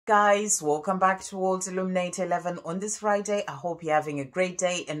guys, welcome back to World Illuminator 11 on this Friday. I hope you're having a great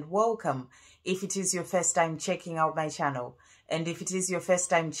day and welcome if it is your first time checking out my channel. And if it is your first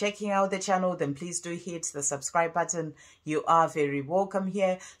time checking out the channel, then please do hit the subscribe button. You are very welcome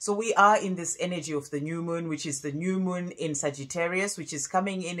here. So we are in this energy of the new moon, which is the new moon in Sagittarius, which is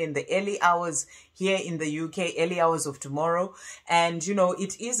coming in the early hours here in the UK, early hours of tomorrow. And, you know,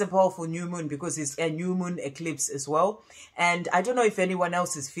 it is a powerful new moon because it's a new moon eclipse as well. And I don't know if anyone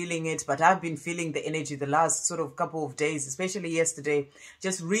else is feeling it, but I've been feeling the energy the last sort of couple of days, especially yesterday,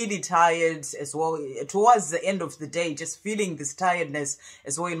 just really tired as well. Towards the end of the day, just feeling this tiredness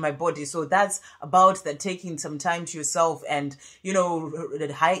as well in my body. So that's about that, taking some time to yourself and, you know,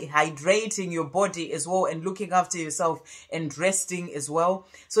 hydrating your body as well and looking after yourself and resting as well.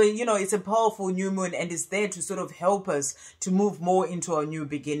 So, you know, it's a powerful new moon and it's there to sort of help us to move more into our new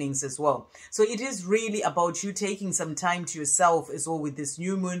beginnings as well. So it is really about you taking some time to yourself as well with this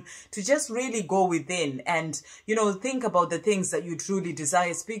new moon to just really go within and, you know, think about the things that you truly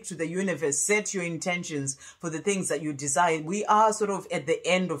desire. Speak to the universe, set your intentions for the things that you desire. We are sort of at the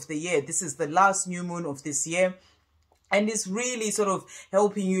end of the year. This is the last new moon of this year. And it's really sort of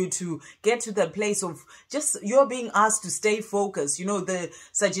helping you to get to that place of just, you're being asked to stay focused. You know, the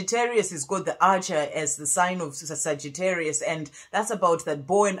Sagittarius has got the archer as the sign of Sagittarius. And that's about that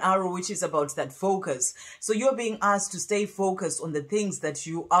bow and arrow, which is about that focus. So you're being asked to stay focused on the things that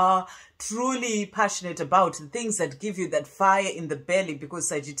you are truly passionate about, the things that give you that fire in the belly, because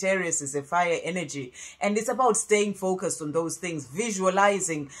Sagittarius is a fire energy. And it's about staying focused on those things,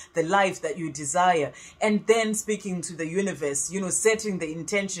 visualizing the life that you desire, and then speaking to the universe, you know, setting the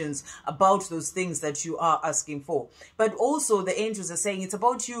intentions about those things that you are asking for. But also the angels are saying it's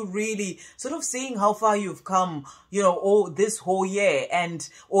about you really sort of seeing how far you've come, you know, this whole year and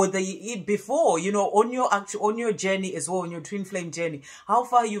or before, you know, on your journey as well, on your twin flame journey, how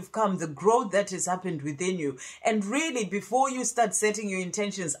far you've come, the growth that has happened within you. And really, before you start setting your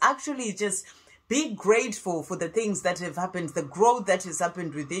intentions, actually just be grateful for the things that have happened, the growth that has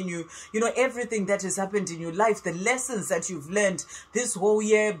happened within you, you know, everything that has happened in your life, the lessons that you've learned this whole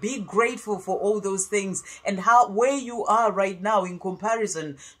year. Be grateful for all those things and where you are right now in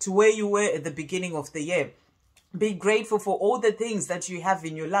comparison to where you were at the beginning of the year. Be grateful for all the things that you have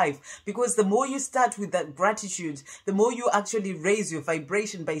in your life, because the more you start with that gratitude, the more you actually raise your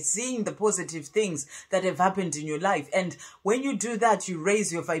vibration by seeing the positive things that have happened in your life. And when you do that, you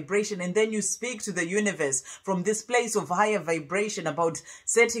raise your vibration and then you speak to the universe from this place of higher vibration about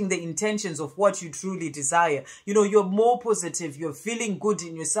setting the intentions of what you truly desire. You know, you're more positive, you're feeling good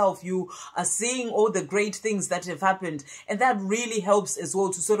in yourself, you are seeing all the great things that have happened. And that really helps as well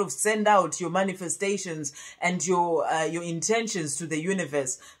to sort of send out your manifestations and your intentions to the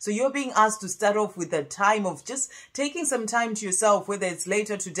universe. So you're being asked to start off with a time of just taking some time to yourself, whether it's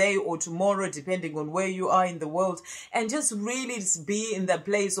later today or tomorrow, depending on where you are in the world, and just really be in that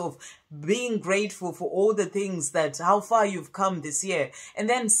place of being grateful for all the things that, how far you've come this year, and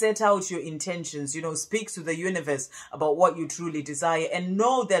then set out your intentions, you know, speak to the universe about what you truly desire and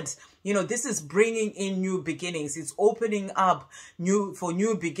know that, you know, this is bringing in new beginnings. It's opening up for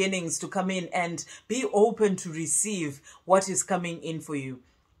new beginnings to come in, and be open to receive what is coming in for you.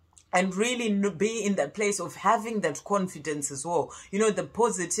 And really be in that place of having that confidence as well. You know, the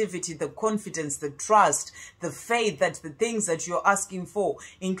positivity, the confidence, the trust, the faith that the things that you're asking for,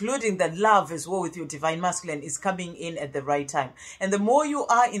 including the love as well with your divine masculine, is coming in at the right time. And the more you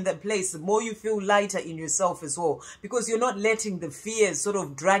are in that place, the more you feel lighter in yourself as well, because you're not letting the fears sort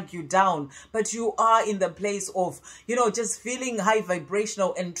of drag you down, but you are in the place of, you know, just feeling high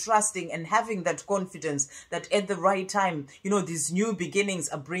vibrational and trusting and having that confidence that at the right time, you know, these new beginnings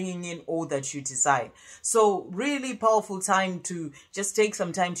are bringing in all that you desire. So really powerful time to just take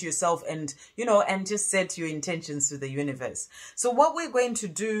some time to yourself and, you know, and just set your intentions to the universe. So what we're going to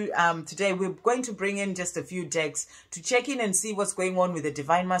do today, we're going to bring in just a few decks to check in and see what's going on with the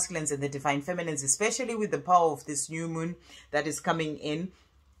divine masculines and the divine feminines, especially with the power of this new moon that is coming in.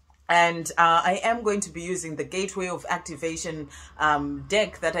 And I am going to be using the Gateway of Activation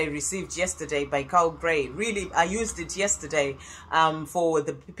deck that I received yesterday by Carl Gray. Really, I used it yesterday for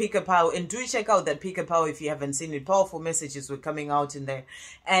the Picker Power. And do check out that Picker Power if you haven't seen it. Powerful messages were coming out in there.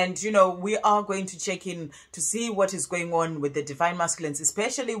 And, you know, we are going to check in to see what is going on with the divine masculines,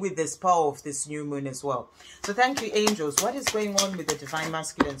 especially with this power of this new moon as well. So thank you, angels. What is going on with the divine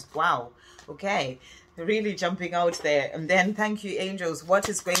masculines? Wow. Okay. Really jumping out there. And then thank you, angels. What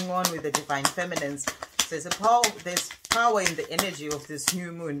is going on with the divine feminines? So there's power in the energy of this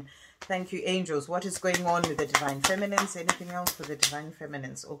new moon. Thank you, angels. What is going on with the divine feminines? Anything else for the divine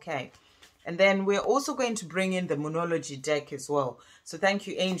feminines? Okay. And then we're also going to bring in the Moonology deck as well. So thank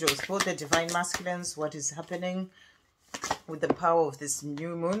you, angels, for the divine masculines. What is happening with the power of this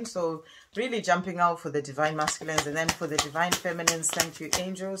new moon? So really jumping out for the divine masculines, and then for the divine feminines, thank you,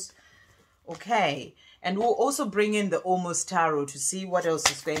 angels. Okay, and we'll also bring in the Almost Tarot to see what else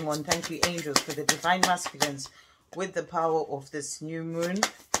is going on. Thank you, angels, for the divine masculines with the power of this new moon.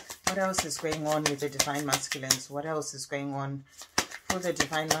 What else is going on with the divine masculines? What else is going on for the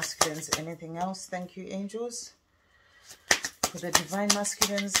divine masculines? Anything else? Thank you, angels, for the divine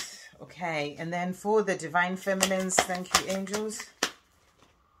masculines. Okay, and then for the divine feminines, thank you, angels.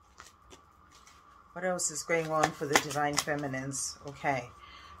 What else is going on for the divine feminines? Okay,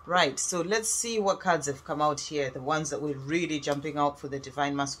 right, so let's see what cards have come out here, the ones that were really jumping out for the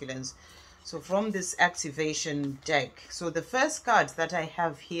divine masculines. So from this activation deck, so the first card that I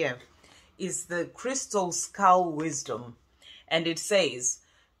have here is the Crystal Skull Wisdom, and it says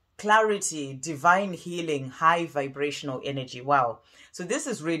clarity, divine healing, high vibrational energy. Wow. So this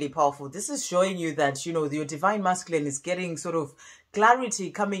is really powerful. This is showing you that, you know, your divine masculine is getting sort of clarity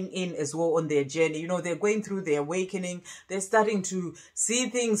coming in as well on their journey. You know, they're going through their awakening. They're starting to see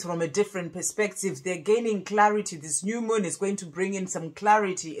things from a different perspective. They're gaining clarity. This new moon is going to bring in some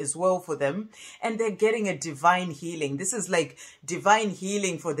clarity as well for them. And they're getting a divine healing. This is like divine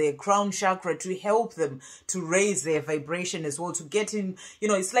healing for their crown chakra to help them to raise their vibration as well, to get in, you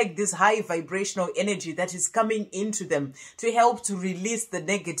know, it's like this high vibrational energy that is coming into them to help to release the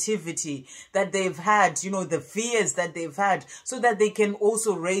negativity that they've had, you know, the fears that they've had, so that they can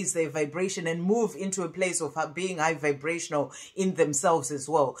also raise their vibration and move into a place of being high vibrational in themselves as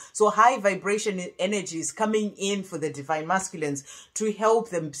well. So high vibration energy is coming in for the divine masculines to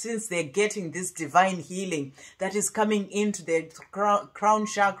help them, since they're getting this divine healing that is coming into their crown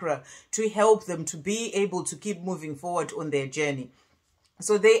chakra, to help them to be able to keep moving forward on their journey.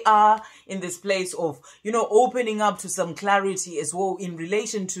 So they are in this place of, you know, opening up to some clarity as well in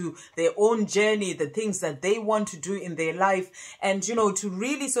relation to their own journey, the things that they want to do in their life, and, you know, to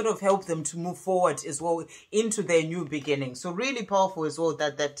really sort of help them to move forward as well into their new beginning. So really powerful as well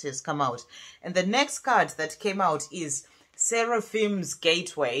that has come out. And the next card that came out is Seraphim's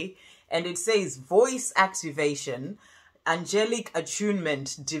Gateway, and it says voice activation, angelic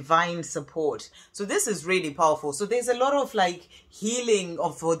attunement, divine support. So this is really powerful. So there's a lot of like healing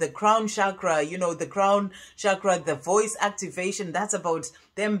for the crown chakra, you know, the crown chakra, the voice activation. That's about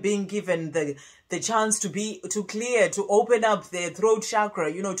them being given the chance to clear, to open up their throat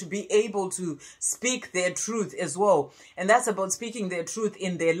chakra, you know, to be able to speak their truth as well. And that's about speaking their truth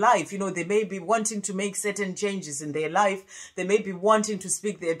in their life. You know, they may be wanting to make certain changes in their life. They may be wanting to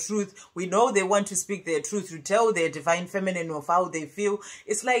speak their truth. We know they want to speak their truth, to tell their divine feminine of how they feel.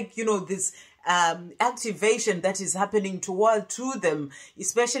 It's like, you know, this activation that is happening to them,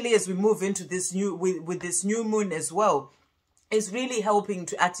 especially as we move into this new, with this new moon as well, is really helping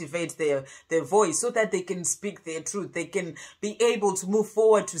to activate their voice so that they can speak their truth. They can be able to move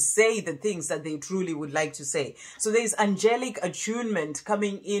forward to say the things that they truly would like to say. So there's angelic attunement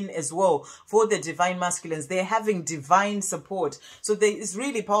coming in as well for the divine masculines. They're having divine support. So it's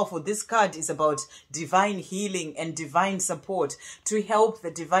really powerful. This card is about divine healing and divine support to help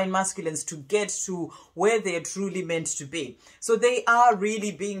the divine masculines to get to where they're truly meant to be. So they are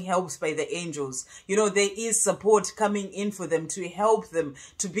really being helped by the angels. You know, there is support coming in for them to help them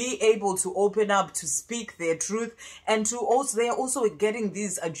to be able to open up, to speak their truth, and to also, they are also getting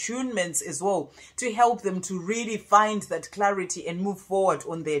these attunements as well to help them to really find that clarity and move forward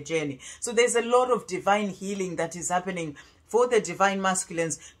on their journey. So there's a lot of divine healing that is happening for the divine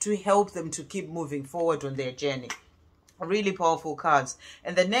masculines to help them to keep moving forward on their journey. Really powerful cards.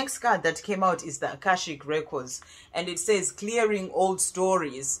 And the next card that came out is the Akashic Records, and it says clearing old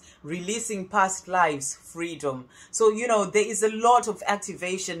stories, releasing past lives, freedom. So, you know, there is a lot of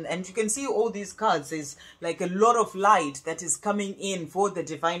activation, and you can see all these cards. There's like a lot of light that is coming in for the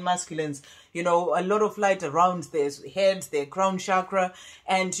divine masculines. You know, a lot of light around their head, their crown chakra,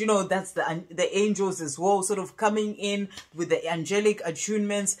 and, you know, that's the angels as well, sort of coming in with the angelic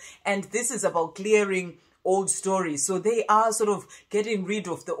attunements. And this is about clearing old stories. So they are sort of getting rid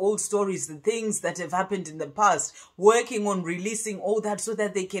of the old stories, the things that have happened in the past, working on releasing all that so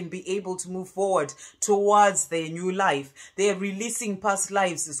that they can be able to move forward towards their new life. They are releasing past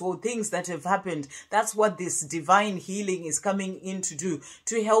lives as well, things that have happened. That's what this divine healing is coming in to do,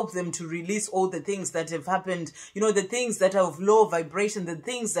 to help them to release all the things that have happened, you know, the things that are of low vibration, the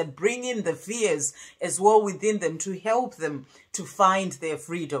things that bring in the fears as well within them, to help them to find their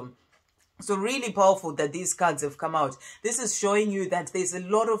freedom. So really powerful that these cards have come out. This is showing you that there's a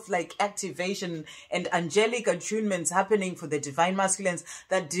lot of like activation and angelic attunements happening for the divine masculines,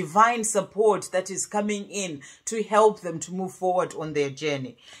 that divine support that is coming in to help them to move forward on their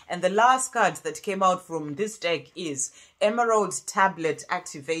journey. And the last card that came out from this deck is Emerald Tablet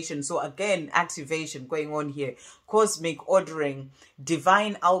Activation. So again, activation going on here. Cosmic ordering,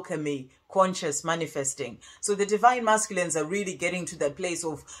 divine alchemy, conscious manifesting. So the divine masculines are really getting to that place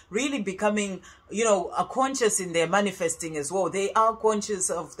of really becoming, you know, conscious in their manifesting as well. They are conscious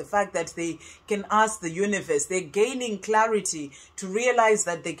of the fact that they can ask the universe. They're gaining clarity to realize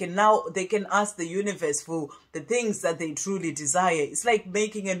that they can ask the universe for the things that they truly desire. It's like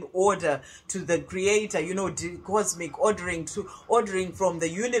making an order to the creator, you know, cosmic ordering from the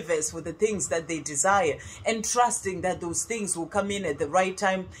universe for the things that they desire, and trusting that those things will come in at the right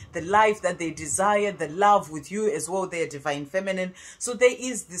time, the life that they desire, the love with you as well, their divine feminine. So there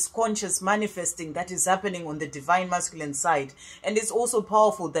is this conscious manifesting that is happening on the divine masculine side. And it's also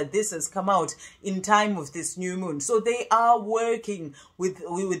powerful that this has come out in time of this new moon. So they are working with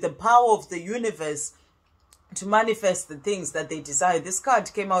the power of the universe to manifest the things that they desire. This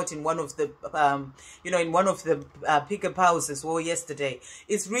card came out in one of the, pick-up houses as well yesterday.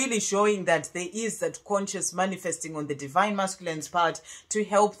 It's really showing that there is that conscious manifesting on the divine masculine's part to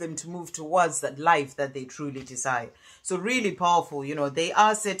help them to move towards that life that they truly desire. So really powerful, you know, they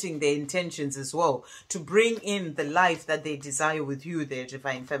are setting their intentions as well to bring in the life that they desire with you, their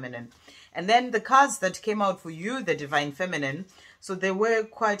divine feminine. And then the cards that came out for you, the divine feminine. So there were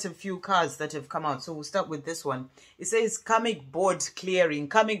quite a few cards that have come out. So we'll start with this one. It says karmic board clearing,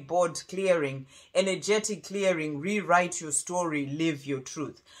 energetic clearing, rewrite your story, live your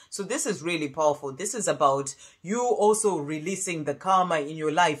truth. So this is really powerful. This is about you also releasing the karma in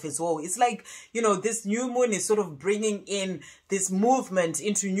your life as well. It's like, you know, this new moon is sort of bringing in this movement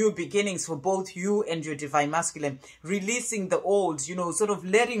into new beginnings for both you and your divine masculine, releasing the old, you know, sort of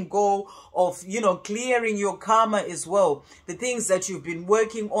letting go of, you know, clearing your karma as well. The things that you've been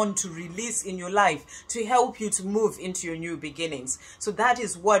working on to release in your life to help you to move into your new beginnings. So that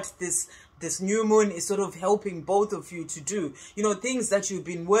is what this new moon is sort of helping both of you to do. You know, things that you've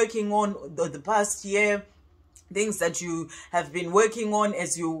been working on the past year, things that you have been working on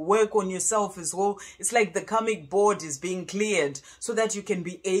as you work on yourself as well. It's like the karmic board is being cleared so that you can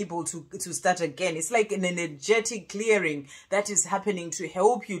be able to start again. It's like an energetic clearing that is happening to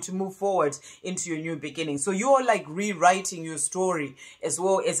help you to move forward into your new beginning. So you're like rewriting your story as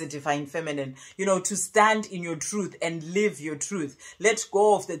well as a divine feminine, you know, to stand in your truth and live your truth. Let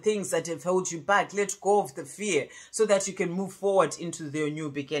go of the things that have held you back. Let go of the fear so that you can move forward into your new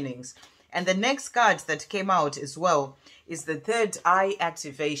beginnings. And the next card that came out as well is the third eye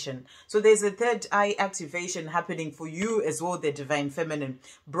activation. So there's a third eye activation happening for you as well, the divine feminine.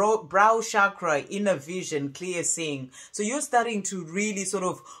 Brow chakra, inner vision, clear seeing. So you're starting to really sort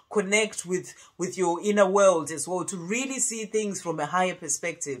of connect with your inner world as well, to really see things from a higher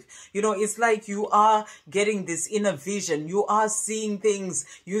perspective. You know, it's like you are getting this inner vision. You are seeing things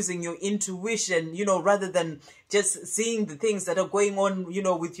using your intuition, you know, rather than just seeing the things that are going on, you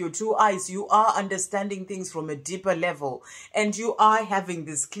know, with your two eyes. You are understanding things from a deeper level, and you are having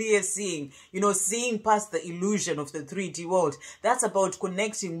this clear seeing, you know, seeing past the illusion of the 3D world. That's about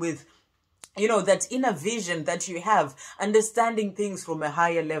connecting with, you know, that inner vision that you have, understanding things from a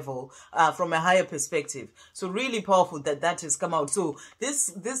higher level, from a higher perspective. So really powerful that has come out. So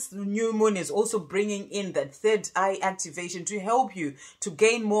this new moon is also bringing in that third eye activation to help you to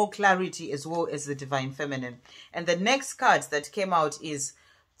gain more clarity as well as the divine feminine. And the next card that came out is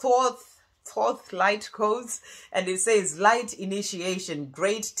Thoth light codes, and it says light initiation,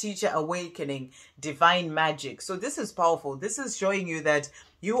 great teacher awakening, divine magic. So this is powerful. This is showing you that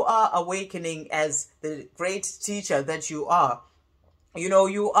you are awakening as the great teacher that you are. You know,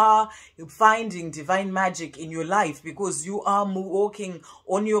 you are finding divine magic in your life because you are walking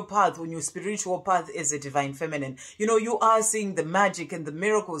on your path, on your spiritual path as a divine feminine. You know, you are seeing the magic and the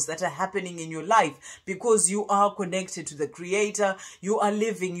miracles that are happening in your life because you are connected to the Creator. You are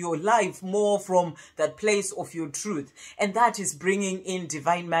living your life more from that place of your truth. And that is bringing in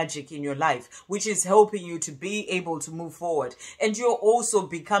divine magic in your life, which is helping you to be able to move forward. And you're also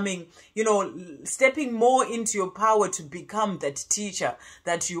becoming, you know, stepping more into your power to become that teacher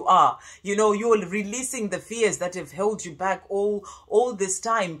that you are. You know, you're releasing the fears that have held you back all this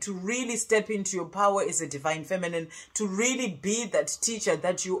time to really step into your power as a divine feminine, to really be that teacher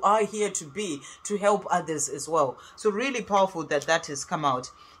that you are here to be, to help others as well. So really powerful that has come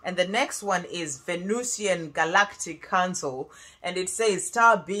out. And the next one is Venusian Galactic Council, and it says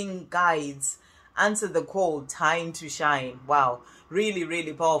star being guides, answer the call, time to shine. Wow, really,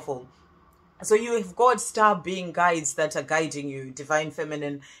 really powerful. So you have got star being guides that are guiding you, divine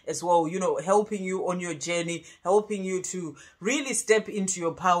feminine as well, you know, helping you on your journey, helping you to really step into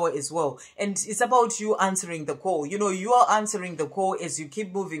your power as well. And it's about you answering the call. You know, you are answering the call as you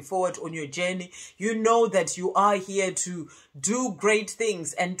keep moving forward on your journey. You know that you are here to do great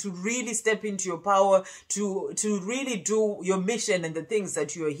things and to really step into your power, to really do your mission and the things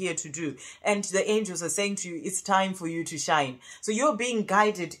that you are here to do. And the angels are saying to you, it's time for you to shine. So you're being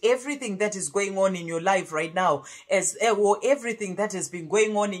guided. Everything that is going on in your life right now, or everything that has been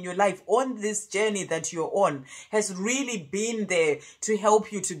going on in your life on this journey that you're on, has really been there to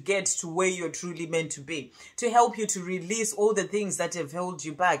help you to get to where you're truly meant to be, to help you to release all the things that have held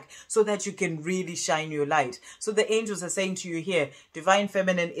you back so that you can really shine your light. So the angels are saying to you here, divine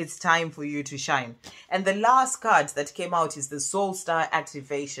feminine, it's time for you to shine. And the last card that came out is the soul star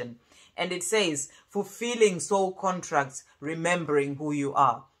activation. And it says, fulfilling soul contracts, remembering who you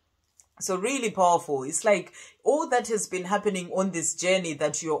are. So really powerful. It's like all that has been happening on this journey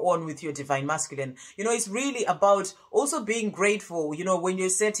that you're on with your divine masculine, you know, it's really about also being grateful. You know, when you're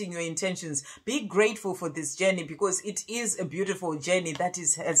setting your intentions, be grateful for this journey, because it is a beautiful journey that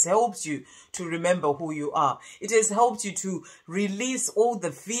has helped you to remember who you are. It has helped you to release all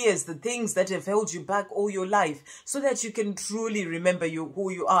the fears, the things that have held you back all your life, so that you can truly remember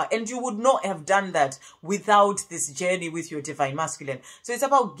who you are. And you would not have done that without this journey with your divine masculine. So it's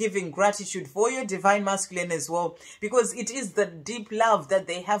about giving gratitude for your divine masculine as well, because it is the deep love that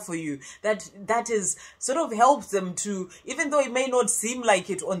they have for you that is sort of helps them to, even though it may not seem like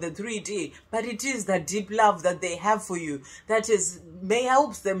it on the 3D, but it is the deep love that they have for you that may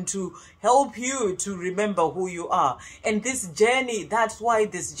help them to help you to remember who you are. And this journey, that's why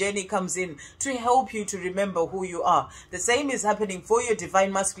this journey comes in, to help you to remember who you are. The same is happening for your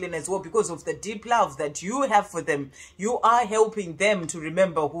divine masculine as well, because of the deep love that you have for them. You are helping them to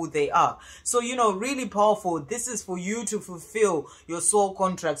remember who they are. So, you know, really powerful. This is for you to fulfill your soul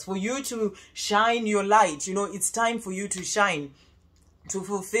contracts, for you to shine your light. You know, it's time for you to shine, to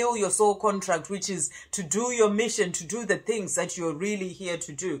fulfill your soul contract, which is to do your mission, to do the things that you're really here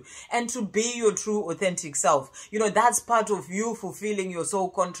to do, and to be your true authentic self. You know, that's part of you fulfilling your soul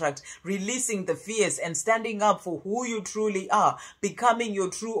contract, releasing the fears and standing up for who you truly are, becoming your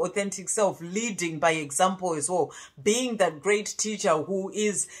true authentic self, leading by example as well, being that great teacher who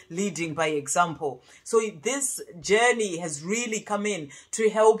is leading by example. So this journey has really come in to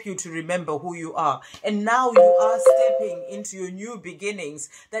help you to remember who you are. And now you are stepping into your new beginning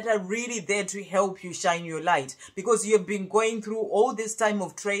that are really there to help you shine your light, because you've been going through all this time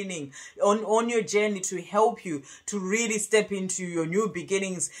of training on your journey to help you to really step into your new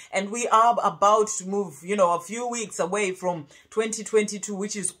beginnings. And we are about to move, you know, a few weeks away from 2022,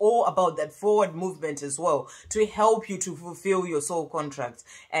 which is all about that forward movement as well, to help you to fulfill your soul contracts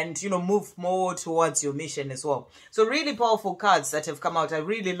and, you know, move more towards your mission as well. So really powerful cards that have come out. I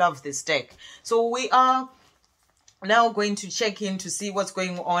really love this deck. So we are now going to check in to see what's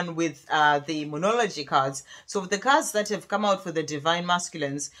going on with the Moonology cards. So the cards that have come out for the divine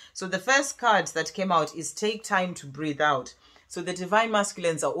masculines. So the first card that came out is take time to breathe out. So the divine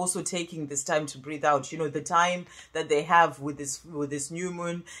masculines are also taking this time to breathe out. You know, the time that they have with this new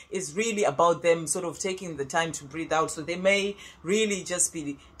moon is really about them sort of taking the time to breathe out. So they may really just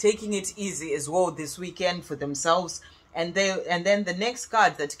be taking it easy as well this weekend for themselves. And then the next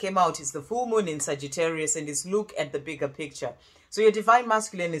card that came out is the full moon in Sagittarius, and is look at the bigger picture. So your divine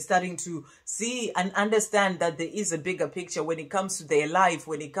masculine is starting to see and understand that there is a bigger picture when it comes to their life,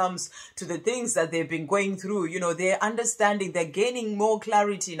 when it comes to the things that they've been going through. You know, they're understanding, they're gaining more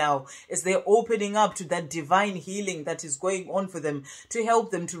clarity now as they're opening up to that divine healing that is going on for them, to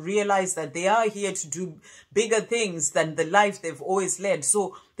help them to realize that they are here to do bigger things than the life they've always led.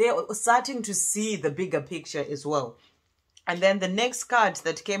 So they're starting to see the bigger picture as well. And then the next card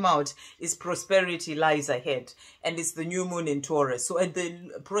that came out is prosperity lies ahead, and it's the new moon in Taurus. So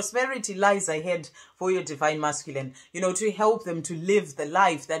the prosperity lies ahead for your divine masculine, you know, to help them to live the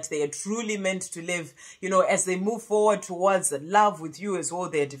life that they are truly meant to live, you know, as they move forward towards love with you as well,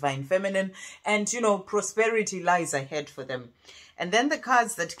 their divine feminine. And, you know, prosperity lies ahead for them. And then the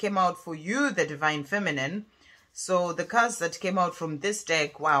cards that came out for you, the divine feminine. So the cards that came out from this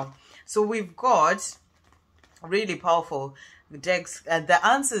deck, wow. So we've got really powerful, decks, the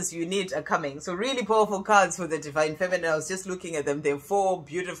answers you need are coming. So really powerful cards for the Divine Feminine. I was just looking at them. They're 4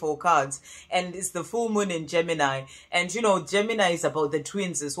 beautiful cards, and it's the full moon in Gemini. And you know, Gemini is about the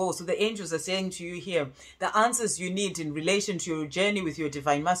twins as well. So the angels are saying to you here, the answers you need in relation to your journey with your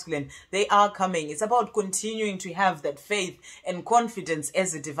Divine Masculine, they are coming. It's about continuing to have that faith and confidence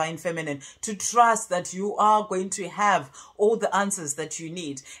as a Divine Feminine, to trust that you are going to have all the answers that you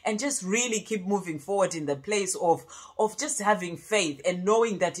need, and just really keep moving forward in the place of just having faith and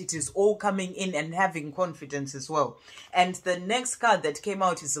knowing that it is all coming in, and having confidence as well. And the next card that came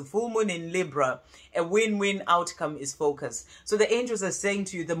out is the full moon in Libra. A win-win outcome is focus. So the angels are saying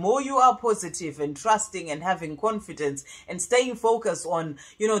to you, the more you are positive and trusting and having confidence and staying focused on,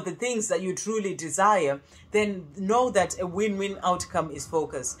 you know, the things that you truly desire, then know that a win-win outcome is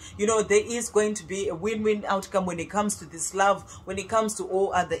focus. You know, there is going to be a win-win outcome when it comes to this love, when it comes to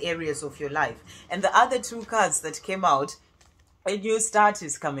all other areas of your life. And the other 2 cards that came out, a new start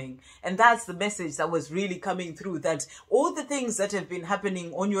is coming. And that's the message that was really coming through, that all the things that have been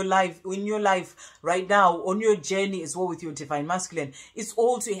happening on your life, in your life right now, on your journey as well with your Divine Masculine, it's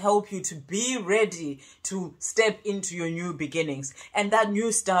all to help you to be ready to step into your new beginnings. And that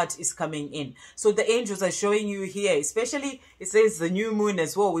new start is coming in. So the angels are showing you here, especially it says the new moon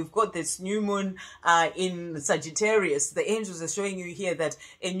as well. We've got this new moon in Sagittarius. The angels are showing you here that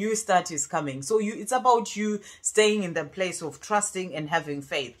a new start is coming. So it's about you staying in the place of trusting and having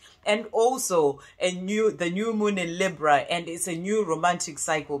faith. And also the new moon in Libra, and it's a new romantic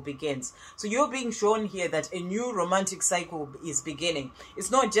cycle begins. So you're being shown here that a new romantic cycle is beginning.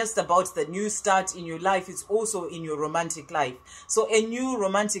 It's not just about the new start in your life, it's also in your romantic life. So a new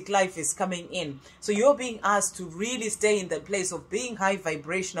romantic life is coming in. So you're being asked to really stay in that place of being high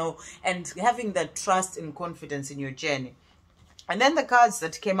vibrational and having that trust and confidence in your journey. And then the cards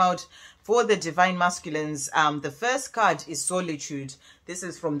that came out for the Divine Masculines, the first card is Solitude. This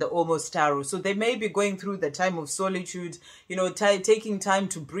is from the Almost Tarot. So they may be going through the time of solitude, you know, taking time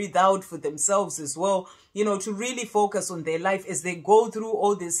to breathe out for themselves as well, you know, to really focus on their life as they go through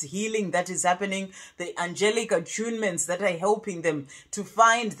all this healing that is happening, the angelic attunements that are helping them to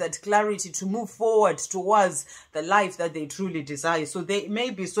find that clarity, to move forward towards the life that they truly desire. So there may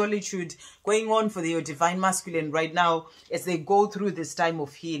be solitude going on for your Divine Masculine right now as they go through this time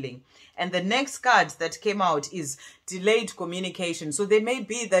of healing. And the next card that came out is delayed communication. So there may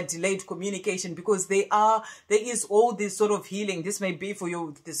be that delayed communication because there is all this sort of healing. This may be for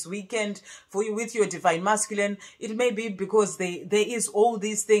you this weekend, for you with your Divine Masculine. It may be because there is all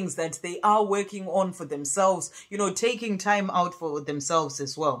these things that they are working on for themselves, you know, taking time out for themselves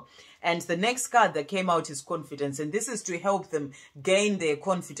as well. And the next card that came out is confidence. And this is to help them gain their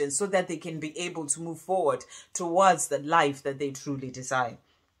confidence so that they can be able to move forward towards the life that they truly desire.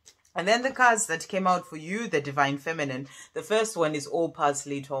 And then the cards that came out for you, the Divine Feminine, the first one is all paths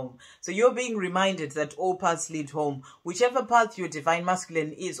lead home. So you're being reminded that all paths lead home. Whichever path your Divine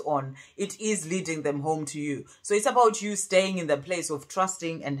Masculine is on, it is leading them home to you. So it's about you staying in the place of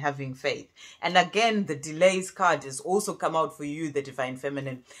trusting and having faith. And again, the delays card has also come out for you, the Divine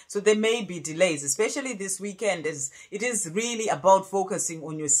Feminine. So there may be delays, especially this weekend, as it is really about focusing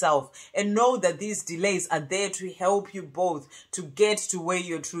on yourself. And know that these delays are there to help you both to get to where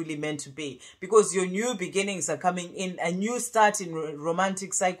you're truly meant to be, because your new beginnings are coming in. A new start in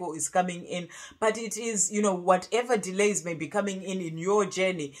romantic cycle is coming in, but it is, you know, whatever delays may be coming in your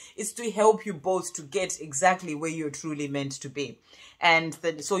journey, it's to help you both to get exactly where you're truly meant to be. And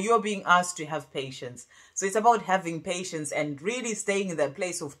so you're being asked to have patience. So it's about having patience and really staying in that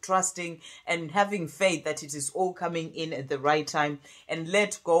place of trusting and having faith that it is all coming in at the right time, and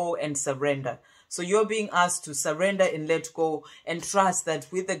let go and surrender. So you're being asked to surrender and let go and trust that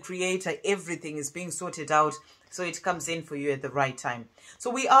with the Creator, everything is being sorted out, so it comes in for you at the right time. So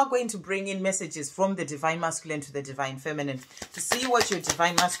we are going to bring in messages from the Divine Masculine to the Divine Feminine to see what your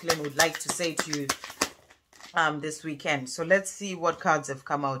Divine Masculine would like to say to you this weekend. So let's see what cards have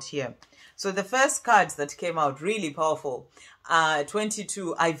come out here. So the first cards that came out, really powerful.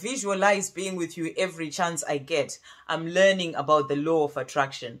 22, I visualize being with you every chance I get. I'm learning about the law of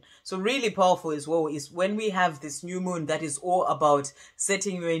attraction. So really powerful as well is when we have this new moon that is all about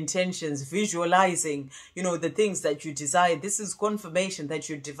setting your intentions, visualizing, you know, the things that you desire. This is confirmation that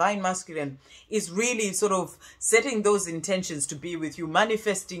your Divine Masculine is really sort of setting those intentions to be with you,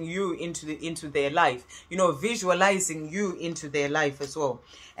 manifesting you into their life, you know, visualizing you into their life as well.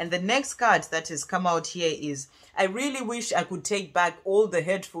 And the next card that has come out here is, I really wish I could take back all the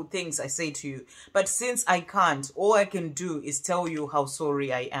hurtful things I say to you, but since I can't, all I can do is tell you how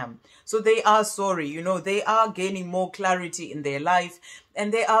sorry I am. So they are sorry, you know, they are gaining more clarity in their life,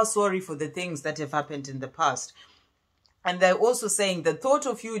 and they are sorry for the things that have happened in the past. And they're also saying the thought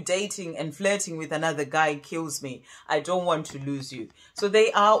of you dating and flirting with another guy kills me. I don't want to lose you. So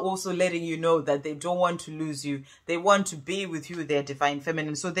they are also letting you know that they don't want to lose you. They want to be with you, their divine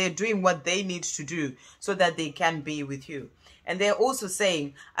feminine. So they're doing what they need to do so that they can be with you. And they're also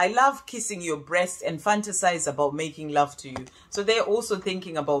saying, I love kissing your breast and fantasize about making love to you. So they're also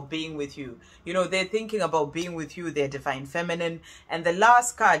thinking about being with you. You know, they're thinking about being with you, their divine feminine. And the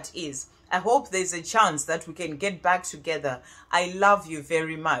last card is, I hope there's a chance that we can get back together. I love you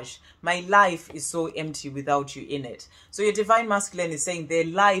very much. My life is so empty without you in it. So your divine masculine is saying their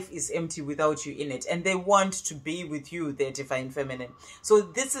life is empty without you in it. And they want to be with you, their divine feminine. So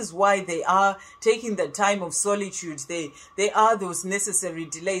this is why they are taking the time of solitude. They are those necessary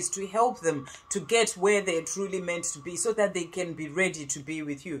delays to help them to get where they're truly meant to be so that they can be ready to be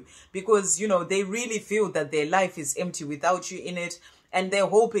with you. Because, you know, they really feel that their life is empty without you in it. And they're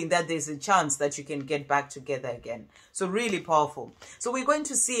hoping that there's a chance that you can get back together again. So really powerful. So we're going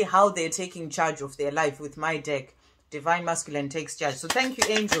to see how they're taking charge of their life with my deck. Divine Masculine takes charge. So thank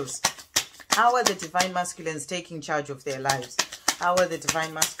you, angels. How are the Divine Masculines taking charge of their lives? How are the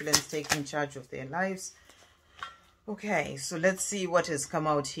Divine Masculines taking charge of their lives? Okay, so let's see what has come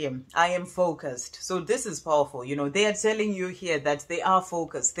out here. I am focused. So this is powerful. You know, they are telling you here that they are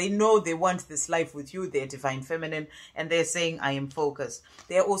focused. They know they want this life with you, their divine feminine, and they're saying, I am focused.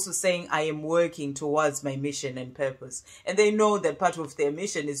 They're also saying, I am working towards my mission and purpose. And they know that part of their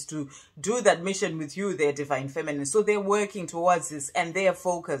mission is to do that mission with you, their divine feminine. So they're working towards this and they are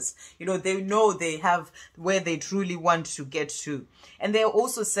focused. You know they have where they truly want to get to. And they're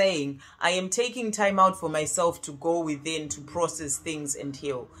also saying, I am taking time out for myself to go within to process things and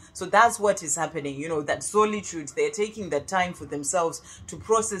heal. So that's what is happening. You know, that solitude, they're taking that time for themselves to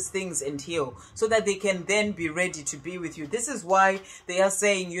process things and heal so that they can then be ready to be with you. This is why they are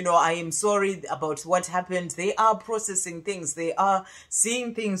saying, you know, I am sorry about what happened. They are processing things. They are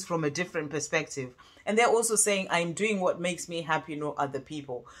seeing things from a different perspective. And they're also saying, I'm doing what makes me happy, no other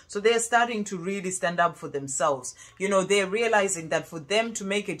people. So they're starting to really stand up for themselves. You know, they're realizing that for them to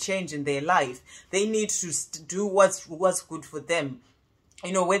make a change in their life, they need to do what's good for them.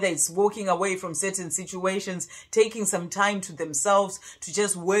 You know, whether it's walking away from certain situations, taking some time to themselves to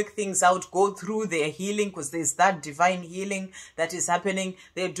just work things out, go through their healing, because there's that divine healing that is happening.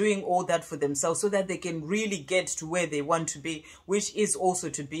 They're doing all that for themselves so that they can really get to where they want to be, which is also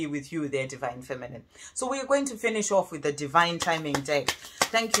to be with you, their divine feminine. So we're going to finish off with the divine timing deck.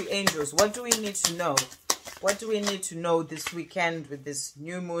 Thank you, angels. What do we need to know? What do we need to know this weekend with this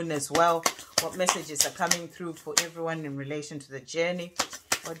new moon as well? What messages are coming through for everyone in relation to the journey?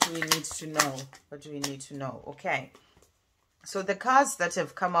 What do we need to know? What do we need to know? Okay. So the cards that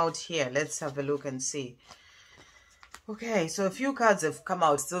have come out here, let's have a look and see. Okay, so a few cards have come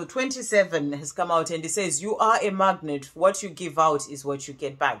out. So 27 has come out and it says, you are a magnet. What you give out is what you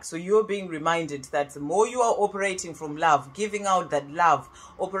get back. So you're being reminded that the more you are operating from love, giving out that love,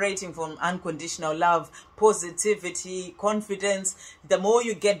 operating from unconditional love, positivity, confidence, the more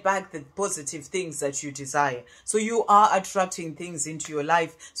you get back the positive things that you desire. So you are attracting things into your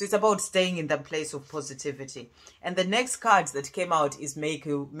life. So it's about staying in that place of positivity. And the next card that came out is make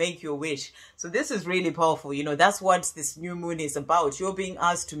your wish. So this is really powerful. You know, that's what this new moon is about. You're being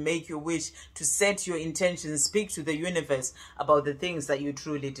asked to make your wish, to set your intentions, speak to the universe about the things that you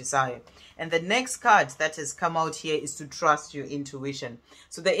truly desire. And the next card that has come out here is to trust your intuition.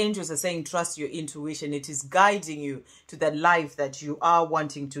 So the angels are saying, trust your intuition. It is guiding you to that life that you are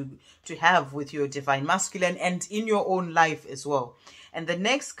wanting to have with your divine masculine and in your own life as well. And the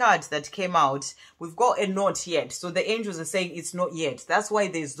next card that came out, we've got a not yet. So the angels are saying it's not yet. That's why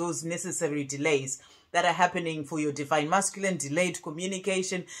there's those necessary delays that are happening for your divine masculine, delayed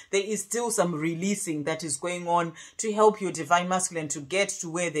communication. There is still some releasing that is going on to help your divine masculine to get to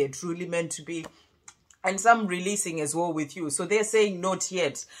where they're truly meant to be. And some releasing as well with you. So they're saying not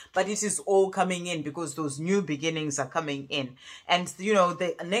yet, but it is all coming in because those new beginnings are coming in. And, you know,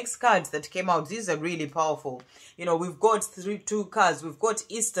 the next cards that came out, these are really powerful. You know, we've got two cards. We've got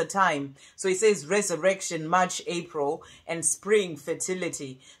Easter time. So it says resurrection, March, April, and spring,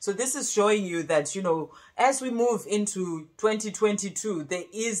 fertility. So this is showing you that, you know, as we move into 2022, there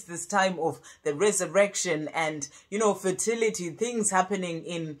is this time of the resurrection and, you know, fertility, things happening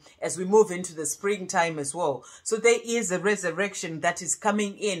in as we move into the springtime as well. So there is a resurrection that is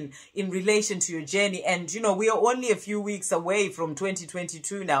coming in relation to your journey. And, you know, we are only a few weeks away from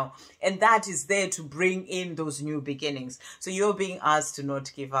 2022 now. And that is there to bring in those new beginnings. So you're being asked to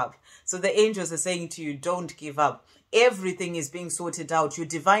not give up. So the angels are saying to you, don't give up. Everything is being sorted out. Your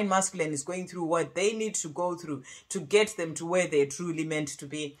divine masculine is going through what they need to go through to get them to where they're truly meant to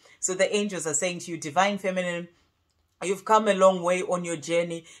be. So the angels are saying to you, divine feminine, You've come a long way on your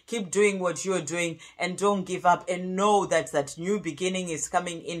journey. Keep doing what you're doing and don't give up, and know that that new beginning is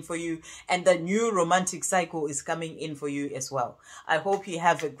coming in for you, and the new romantic cycle is coming in for you as well. I hope you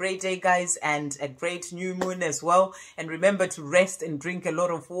have a great day, guys, and a great new moon as well. And remember to rest and drink a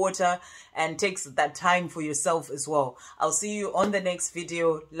lot of water and take that time for yourself as well. I'll see you on the next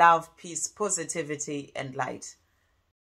video. Love, peace, positivity, and light.